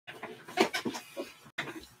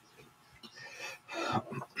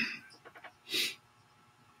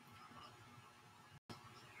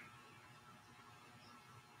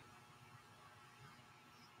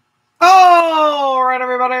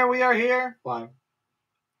are here live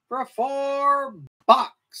for a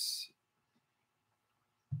 4-box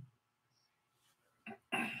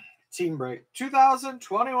team break.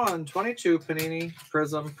 2021-22 Panini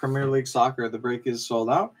Prizm Premier League Soccer. The break is sold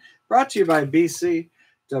out. Brought to you by BCW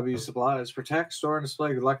Supplies. Protect, store, and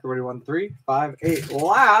display. Good luck, everybody. 1, 3, 5, 8.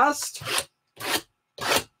 Last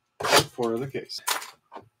for the case.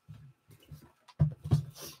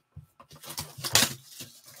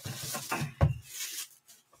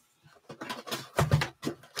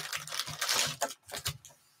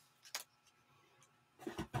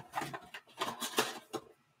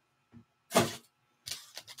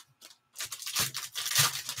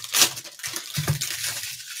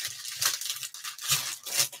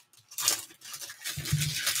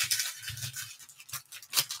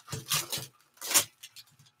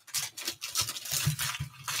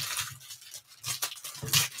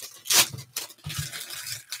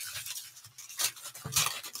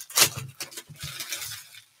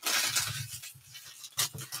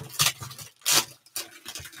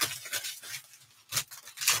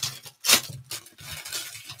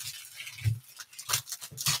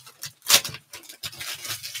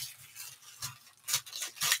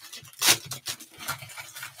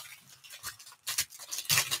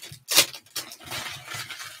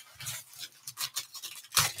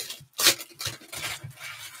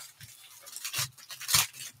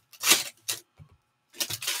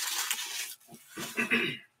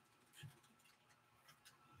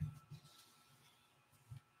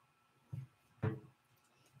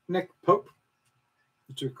 Nick Pope,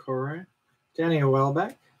 Ducore, Danny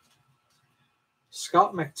Welbeck,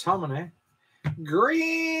 Scott McTominay,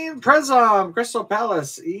 Green Prizm, Crystal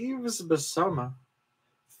Palace, Yves Bissouma,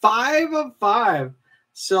 5 of 5,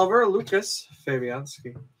 Silver, Lucas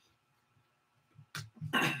Fabianski,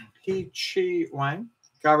 He-Chi Wang,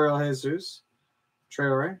 Gabriel Jesus,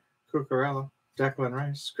 Traore, Cucurella, Declan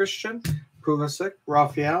Rice, Christian Pulisic,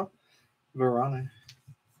 Rafael Varane.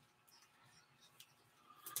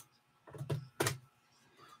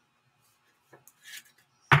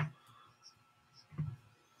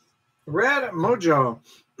 Red Mojo,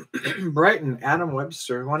 Brighton, Adam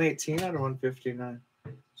Webster, 118 out of 159.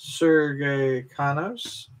 Sergey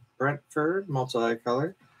Kanos, Brentford,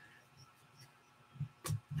 multicolor.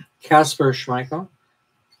 Kasper Schmeichel,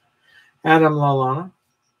 Adam Lallana.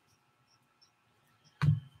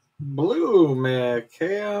 Blue,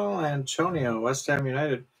 Michael Antonio, West Ham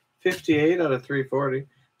United, 58 out of 340.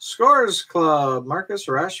 Scores Club, Marcus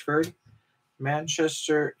Rashford,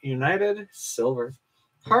 Manchester United, silver.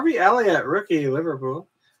 Harvey Elliott, rookie, Liverpool.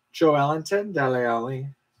 Joe Ellington, Dele Alli.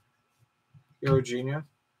 Jorginho.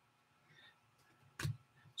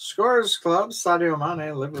 Scores Club, Sadio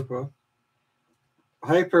Mane, Liverpool.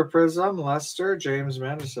 Hyper Prizm, Leicester, James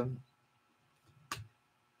Madison.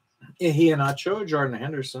 Iheanacho, Jordan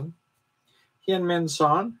Henderson. Heung-min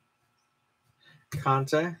Son,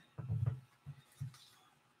 Conte.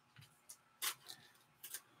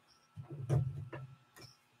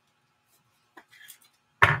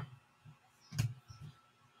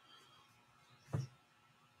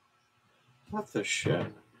 What the shit?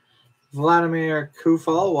 Vladimir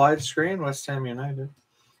Kufal, widescreen, West Ham United.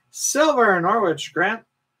 Silver, Norwich, Grant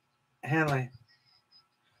Hanley.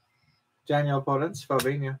 Daniel Podence,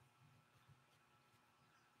 Fabinho.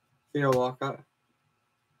 Theo Walcott.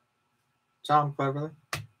 Tom Cleverley.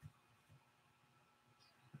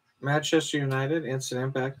 Manchester United, instant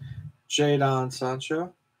impact. Jadon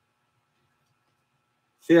Sancho.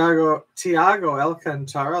 Thiago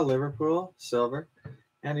Alcantara, Liverpool, silver.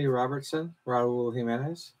 Andy Robertson, Raul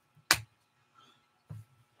Jimenez.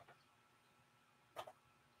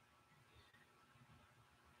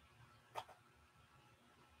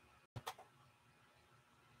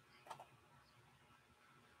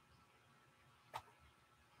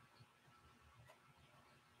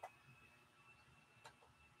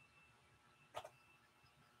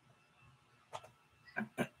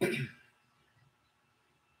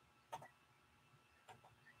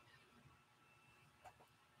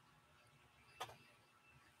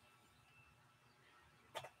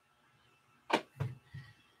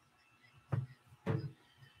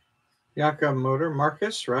 Yaka Motor,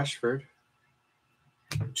 Marcus Rashford.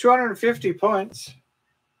 250 points.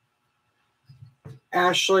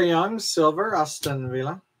 Ashley Young, silver, Aston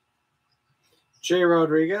Villa. J.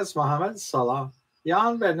 Rodriguez, Mohamed Salah.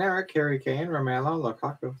 Jan Bednarik, Harry Kane, Romelu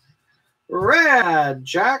Lukaku. Red,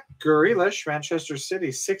 Jack Grealish, Manchester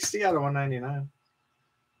City, 60 out of 199.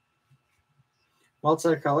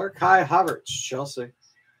 Multicolor, Kai Havertz, Chelsea.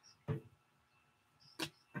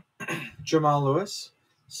 Jamal Lewis,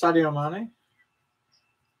 Sadio Mane.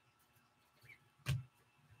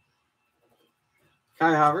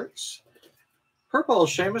 Kai Havertz. Purple,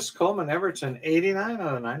 Seamus Coleman, Everton, 89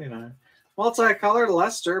 out of 99. Multicolored,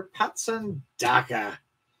 Leicester, Patson Daka.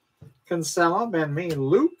 Cancelo, Ben Mee,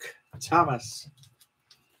 Luke Thomas.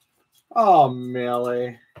 Oh,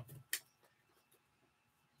 Millie.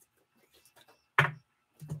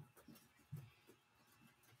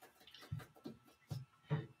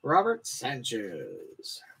 Robert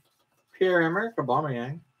Sanchez. Pierre-Emerick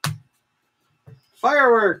Aubameyang.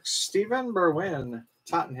 Fireworks, Stephen Berwin,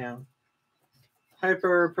 Tottenham.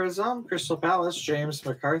 Hyper Prizm, Crystal Palace, James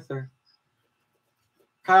MacArthur.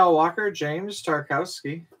 Kyle Walker, James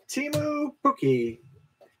Tarkowski. Timu Puki.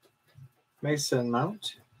 Mason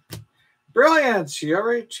Mount. Brilliant,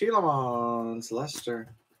 Yuri Tielemans,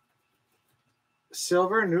 Leicester.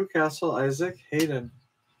 Silver, Newcastle, Isaac Hayden.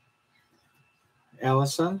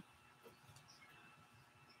 Allison.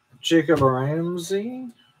 Jacob Ramsey,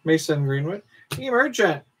 Mason Greenwood.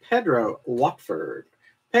 Emergent, Pedro, Watford.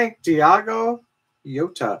 Pink, Diago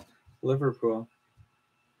Jota, Liverpool.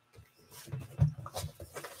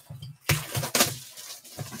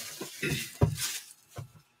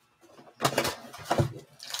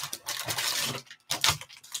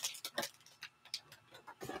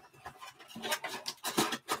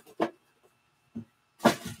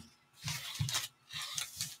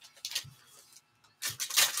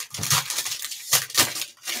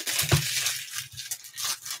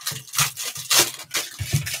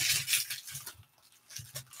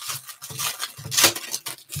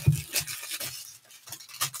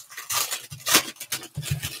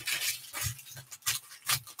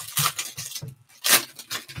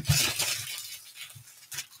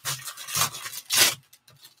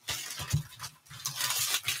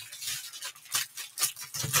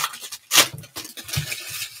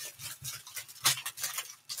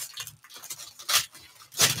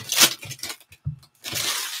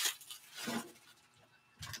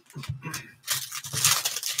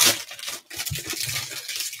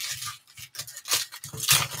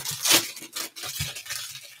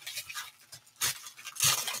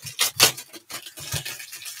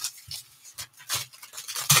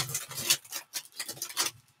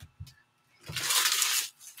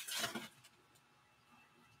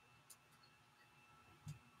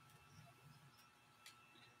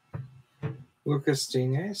 Lucas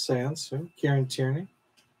Digne, Sansu, Kieran Tierney.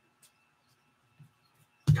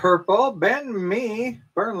 Purple, Ben Mee,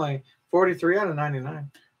 Burnley, 43 out of 99.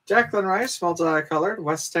 Declan Rice, multicolored,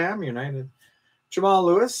 West Ham United. Jamal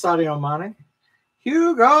Lewis, Sadio Mane.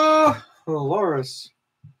 Hugo Lloris.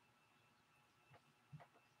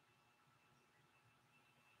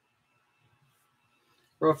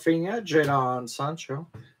 Rafinha, Jadon Sancho.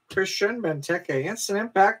 Christian Benteke, Instant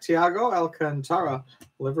Impact, Thiago Alcantara,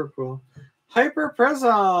 Liverpool. Hyper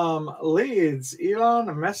Prism, Leeds,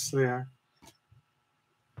 Elon Meslier.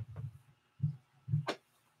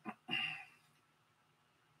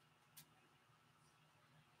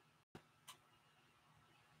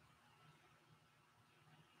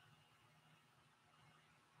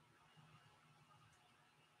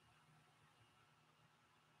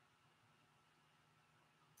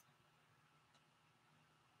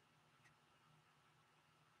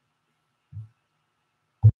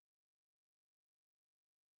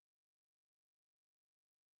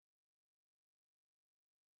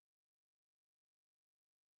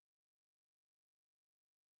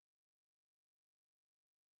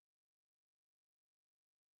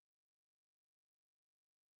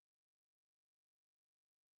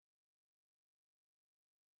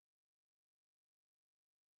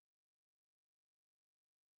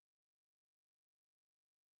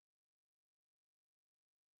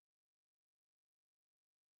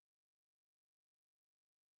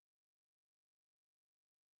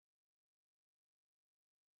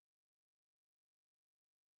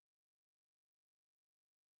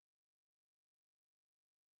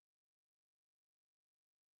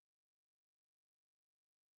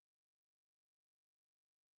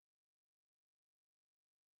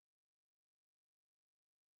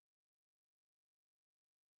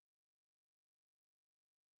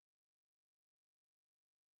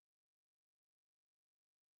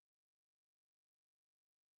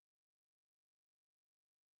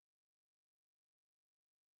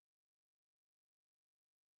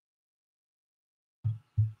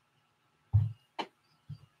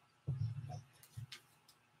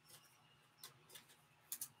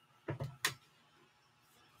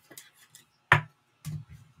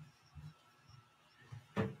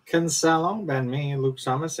 Cancelo, Ben Mee, Luke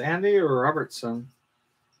Thomas, Andy Robertson.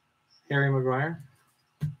 Harry Maguire.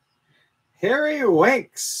 Harry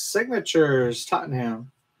Winks, Signatures,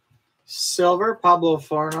 Tottenham. Silver, Pablo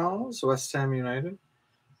Fornals, West Ham United.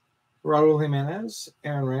 Raul Jimenez,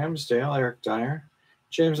 Aaron Ramsdale, Eric Dyer,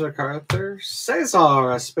 James MacArthur, Cesar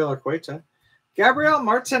Azpilicueta, Gabriel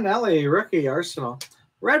Martinelli, rookie, Arsenal.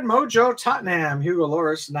 Red Mojo, Tottenham, Hugo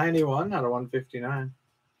Lloris, 91 out of 159.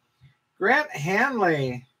 Grant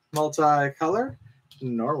Hanley, multicolored,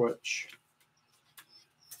 Norwich.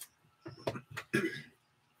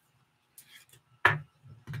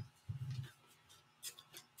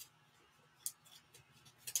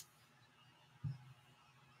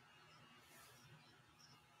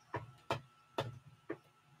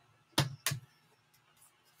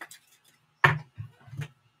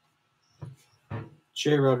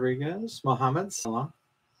 J. Rodriguez, Mohamed Salah,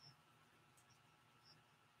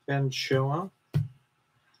 Ben Chua,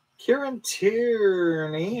 Kieran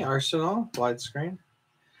Tierney, Arsenal, widescreen.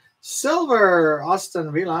 Silver,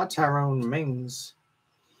 Aston Villa, Tyrone Mings.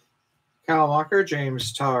 Kyle Walker,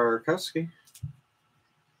 James Tarkowski.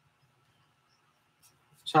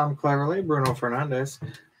 Tom Cleverley, Bruno Fernandes.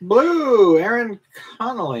 Blue, Aaron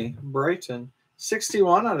Connolly, Brighton,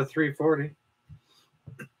 61 out of 340.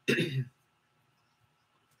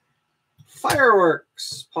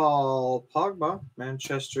 Fireworks, Paul Pogba,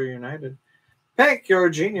 Manchester United. Pink,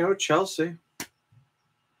 Jorginho, Chelsea.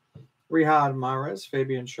 Riyad Mahrez,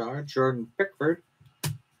 Fabian Schär, Jordan Pickford.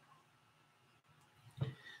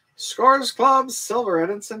 Scores Club, Silver,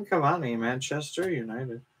 Edinson Cavani, Manchester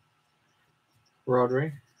United.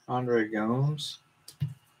 Rodri, Andre Gomes.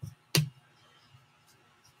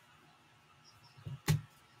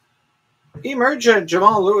 Emergent,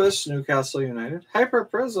 Jamal Lewis, Newcastle United. Hyper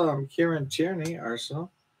Prizm, Kieran Tierney,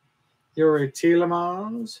 Arsenal. Yuri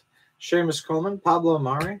Tielemans, Seamus Coleman, Pablo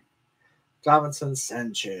Mari, Davinson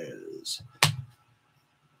Sanchez.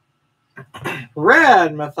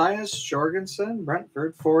 Red, Matthias Jorgensen,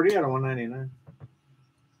 Brentford, 40 out of 199.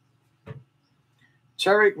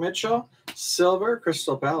 Tariq Mitchell, Silver,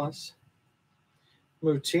 Crystal Palace.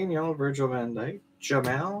 Moutinho, Virgil van Dijk.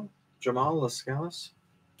 Jamal Lascelles.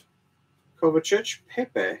 Kovacic,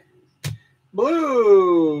 Pepe.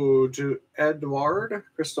 Blue to Edward,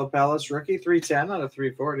 Crystal Palace rookie, 310 out of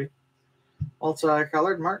 340.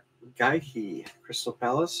 Multicolored, Mark Geiche, Crystal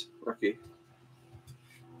Palace rookie.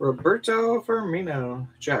 Roberto Firmino,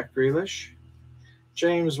 Jack Grealish.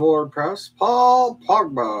 James Ward-Prowse, Paul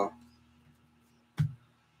Pogba.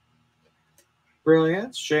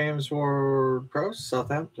 Brilliance, James Ward-Prowse,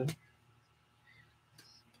 Southampton.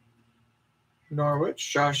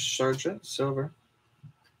 Norwich, Josh Sargent, Silver.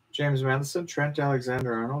 James Madison, Trent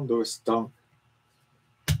Alexander-Arnold, Lewis Dunk.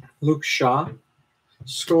 Luke Shaw,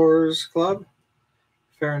 Scores Club.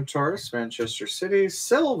 Ferran Torres, Manchester City,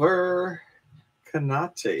 Silver.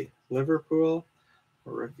 Kanate, Liverpool,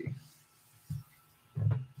 rookie.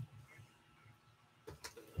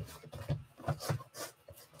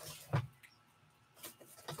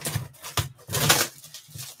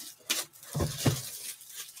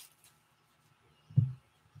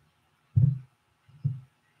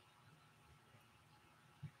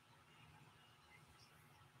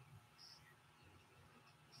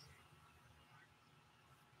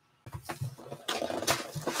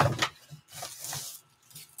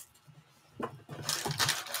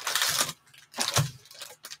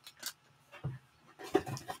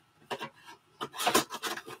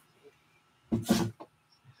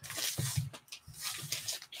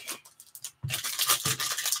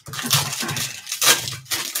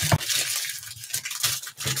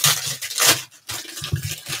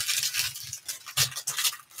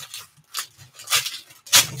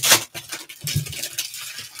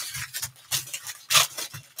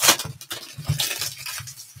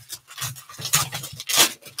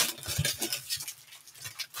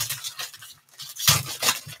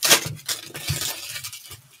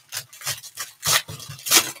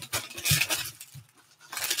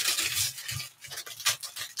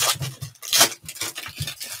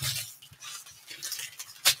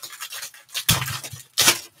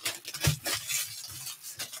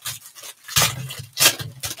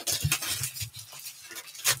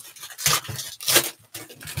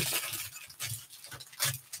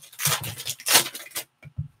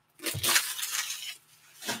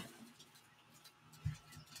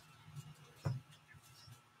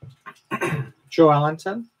 Joe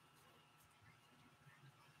Allenton.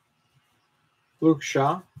 Luke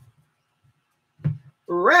Shaw.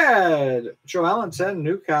 Red, Joe Allenton,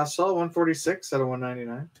 Newcastle, 146 out of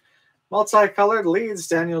 199. Multicolored Leeds,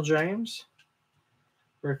 Daniel James.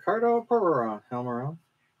 Ricardo Pereira, Helmero.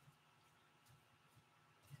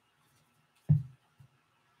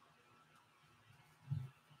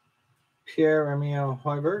 Pierre-Emile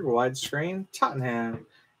Højbjerg, widescreen, Tottenham.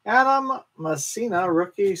 Adam Messina,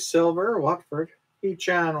 rookie, Silver, Watford. He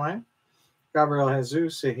Chan Wang. Gabriel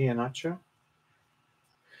Jesus Iheanacho.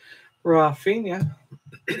 Rafinha.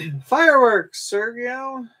 Fireworks,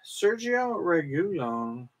 Sergio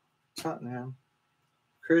Regulon, Tottenham.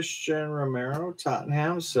 Christian Romero,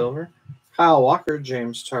 Tottenham, silver. Kyle Walker,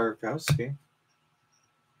 James Tarkowski.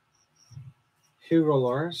 Hugo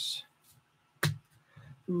Lloris.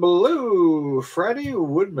 Blue, Freddie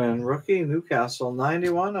Woodman, rookie, Newcastle,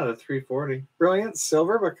 91 out of 340. Brilliant,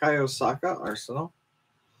 silver, Bukayo Saka, Arsenal.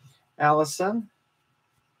 Allison.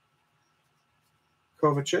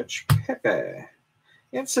 Kovacic, Pepe.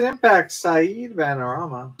 Instant Impact, Saeed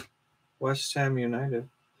Banorama, West Ham United.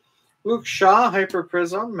 Luke Shaw, Hyper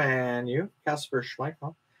Prizm, Man U. Casper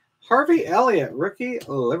Schmeichel. Harvey Elliott, rookie,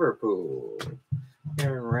 Liverpool.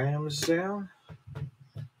 Aaron Ramsdale.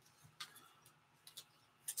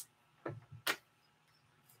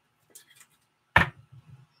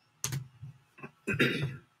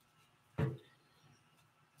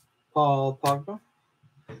 Paul Pogba.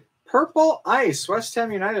 Purple Ice, West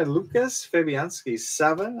Ham United, Lucas Fabianski,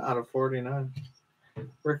 7 out of 49.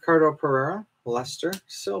 Ricardo Pereira, Leicester,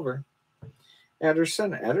 silver.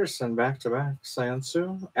 Ederson, back-to-back.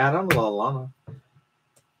 Sansu, Adam Lallana.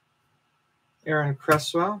 Aaron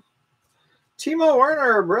Cresswell. Timo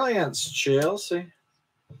Werner, Brilliance, Chelsea.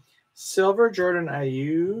 Silver, Jordan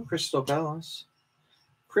Ayew, Crystal Palace.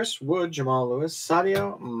 Chris Wood, Jamal Lewis.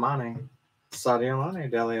 Sadio Mane,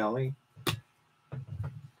 Dele Alli.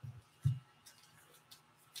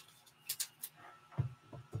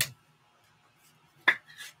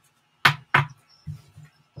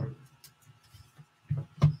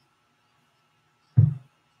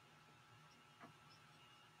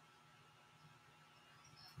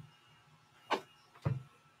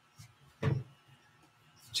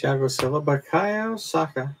 Thiago Silva, Bukayo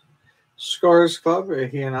Saka. Scorers Club,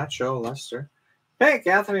 Iheanacho, Leicester. Pink,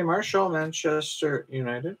 Anthony Marshall, Manchester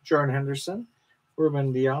United. Jordan Henderson,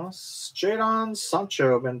 Ruben Dias. Jadon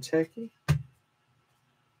Sancho, Benteke.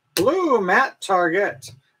 Blue, Matt Target,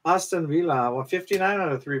 Aston Villa, 59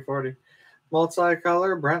 out of 340.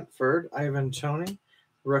 Multicolor, Brentford, Ivan Toney,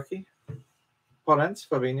 rookie. Potence,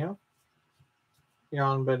 Fabinho.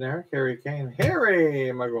 Jan Bednarik, Harry Kane.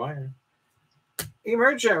 Harry Maguire.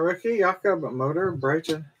 Emergent rookie, Jakob Motor,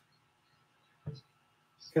 Brighton.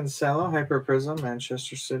 Cancelo, Hyper Prizm,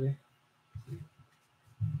 Manchester City.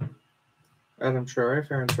 Adam Traore,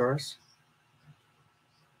 Ferran Torres.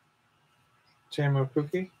 Tamo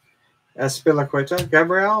Pukki. Espilaqueta.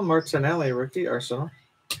 Gabriel Martinelli, rookie, Arsenal.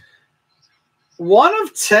 1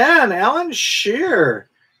 of 10, Alan Shearer.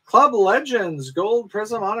 Club Legends, gold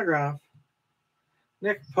Prizm autograph.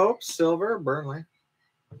 Nick Pope, silver, Burnley.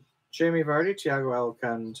 Jamie Vardy, Thiago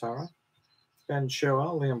Alcantara. Ben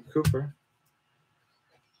Chilwell, Liam Cooper.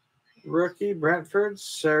 Rookie, Brentford,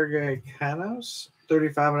 Sergei Canos,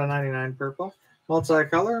 35 out of 99 purple.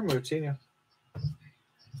 Multicolor, Moutinho.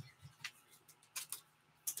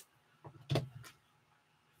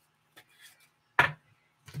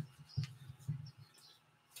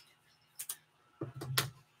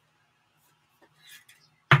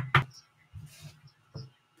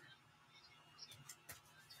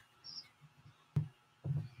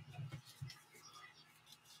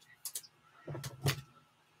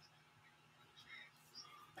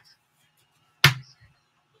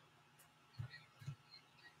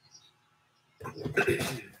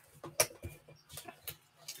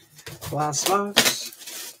 Last box.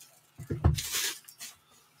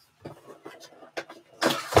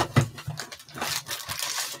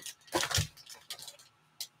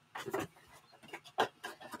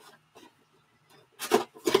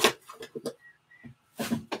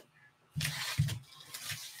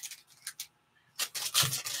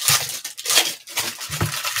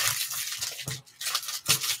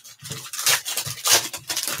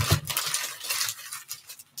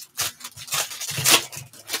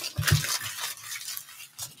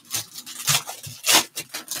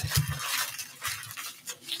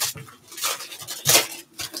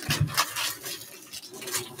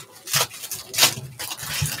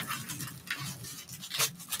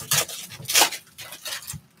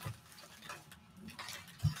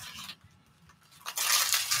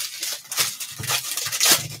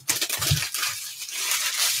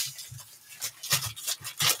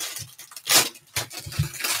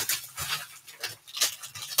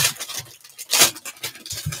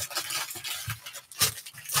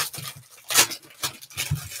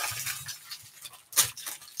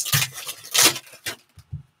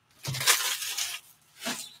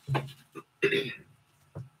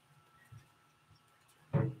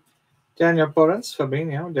 Daniel Potence,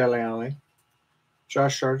 Fabinho, Dele Alli.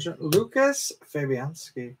 Josh Sargent, Lucas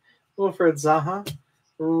Fabianski, Wilfred Zaha,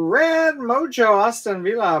 Red Mojo, Aston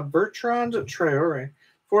Villa, Bertrand Traore,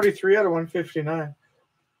 43 out of 159.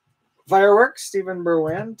 Fireworks, Stephen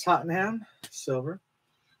Berwin, Tottenham, silver.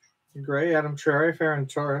 Gray, Adam Traore, Ferran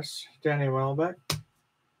Torres, Danny Welbeck.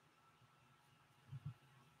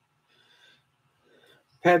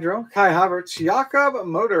 Pedro, Kai Havertz, Jakob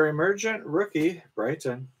Motor, emergent rookie,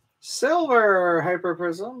 Brighton. Silver, Hyper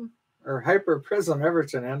Prism,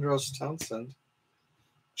 Everton, Andros Townsend.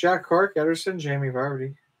 Jack Cork, Ederson, Jamie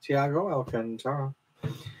Vardy, Thiago Alcantara.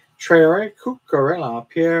 Traore, Cucurella,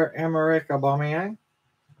 Pierre-Emerick Aubameyang.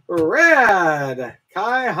 Red,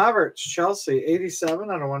 Kai Havertz, Chelsea, 87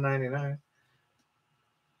 out of 199.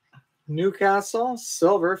 Newcastle,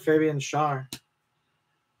 silver, Fabian Schär.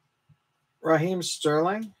 Raheem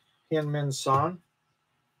Sterling, Heung-min Son.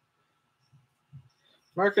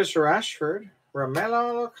 Marcus Rashford,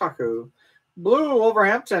 Romelu Lukaku. Blue,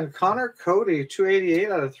 Wolverhampton, Connor Cody,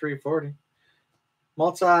 288 out of 340.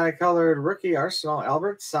 Multicolored rookie, Arsenal,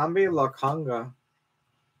 Albert Sambi Lokonga.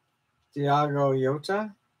 Diogo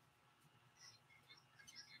Jota.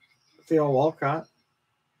 Theo Walcott.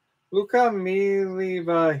 Luka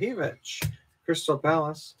Milivojevic, Crystal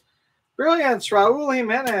Palace. Brilliance, Raul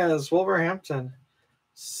Jimenez, Wolverhampton.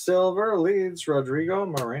 Silver, Leeds, Rodrigo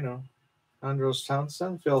Moreno. Andros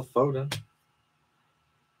Townsend, Phil Foden.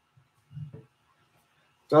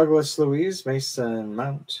 Douglas Luiz, Mason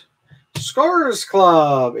Mount. Scorers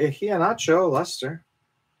Club, Iheanacho, Leicester.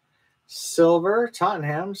 Silver,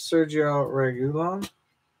 Tottenham, Sergio Reguilon.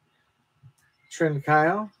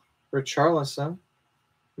 Trincayo, Richarlison.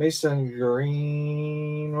 Mason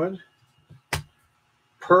Greenwood.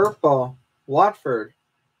 Purple, Watford,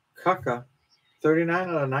 Kaka, 39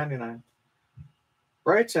 out of 99.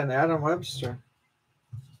 Brighton, Adam Webster.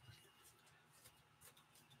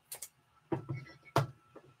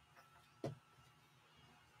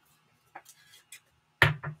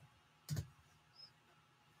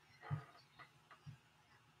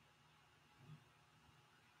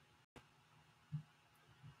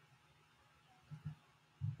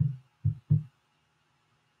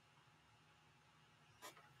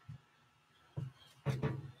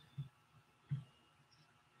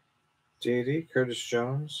 JD, Curtis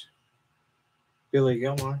Jones. Billy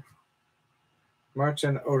Gilmore.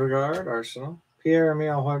 Martin Odegaard, Arsenal.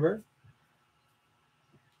 Pierre-Emile Højbjerg.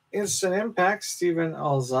 Instant Impact, Steven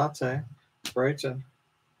Alzate, Brighton.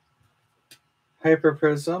 Hyper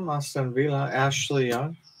Prism, Aston Villa, Ashley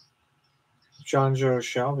Young. John Joe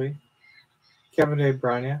Shelby. Kevin De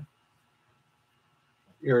Bruyne.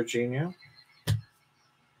 Jorginho.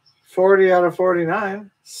 40 out of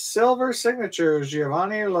 49. Silver signatures,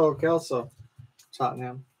 Giovanni Lo Celso,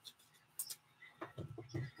 Tottenham.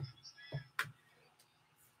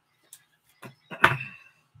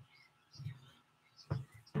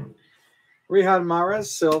 Riyad Mahrez,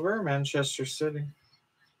 silver, Manchester City.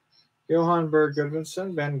 Johan Berg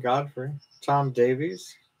Goodmanson, Ben Godfrey. Tom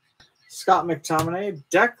Davies. Scott McTominay,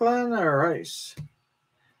 Declan Rice.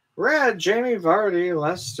 Red, Jamie Vardy,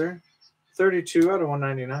 Leicester. 32 out of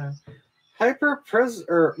 199.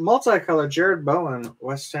 Multicolor, Jared Bowen,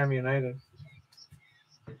 West Ham United.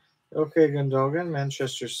 Okay, Gundogan,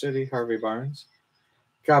 Manchester City, Harvey Barnes.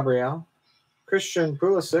 Gabriel. Christian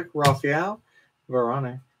Pulisic, Rafael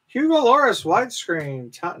Varane. Hugo Lloris,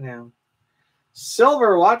 widescreen, Tottenham.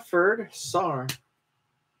 Silver, Watford, Sarr.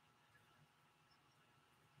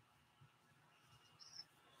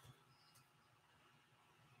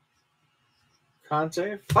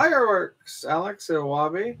 Conte, Fireworks, Alex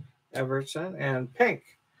Iwobi, Everton, and Pink,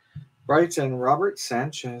 Brighton, Robert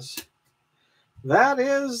Sanchez. That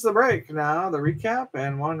is the break now, the recap,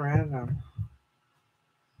 and one random.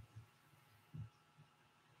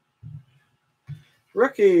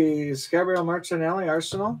 Rookies, Gabriel Martinelli,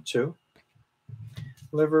 Arsenal, 2.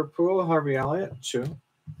 Liverpool, Harvey Elliott, 2.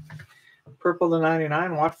 Purple to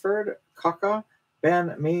 99, Watford, Kaka,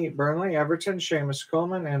 Ben Mee, Burnley, Everton, Seamus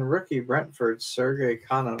Coleman, and rookie Brentford, Sergei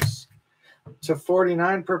Kanos. To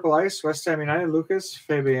 49, Purple Ice, West Ham United, Lucas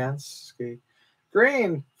Fabianski.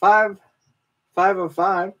 Green, 5 of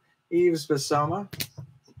 5, Yves Bissouma.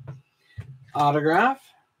 Autograph,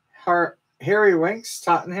 Harry Winks,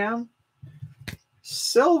 Tottenham.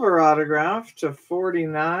 Silver autograph to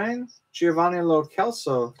 49, Giovanni Lo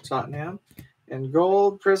Celso, Tottenham. And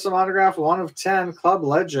gold Prizm autograph, 1 of 10, Club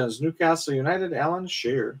Legends, Newcastle United, Alan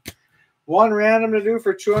Shearer. One random to do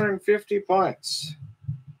for 250 points.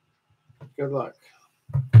 Good luck.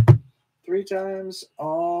 3 times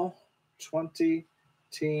all 20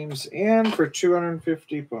 teams in for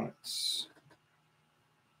 250 points.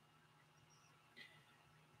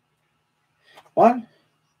 1,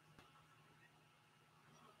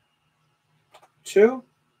 2,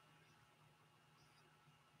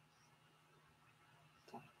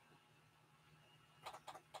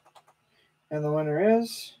 And the winner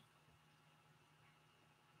is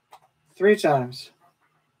 3 times.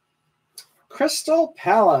 Crystal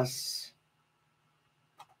Palace.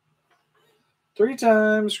 3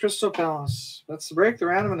 times Crystal Palace. That's the break, the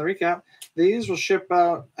random, and the recap. These will ship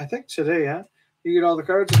out, I think, today, yeah? You get all the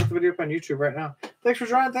cards. I'll put the video up on YouTube right now. Thanks for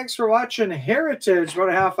joining. Thanks for watching. Heritage, about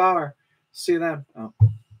a half hour. See you then. Oh.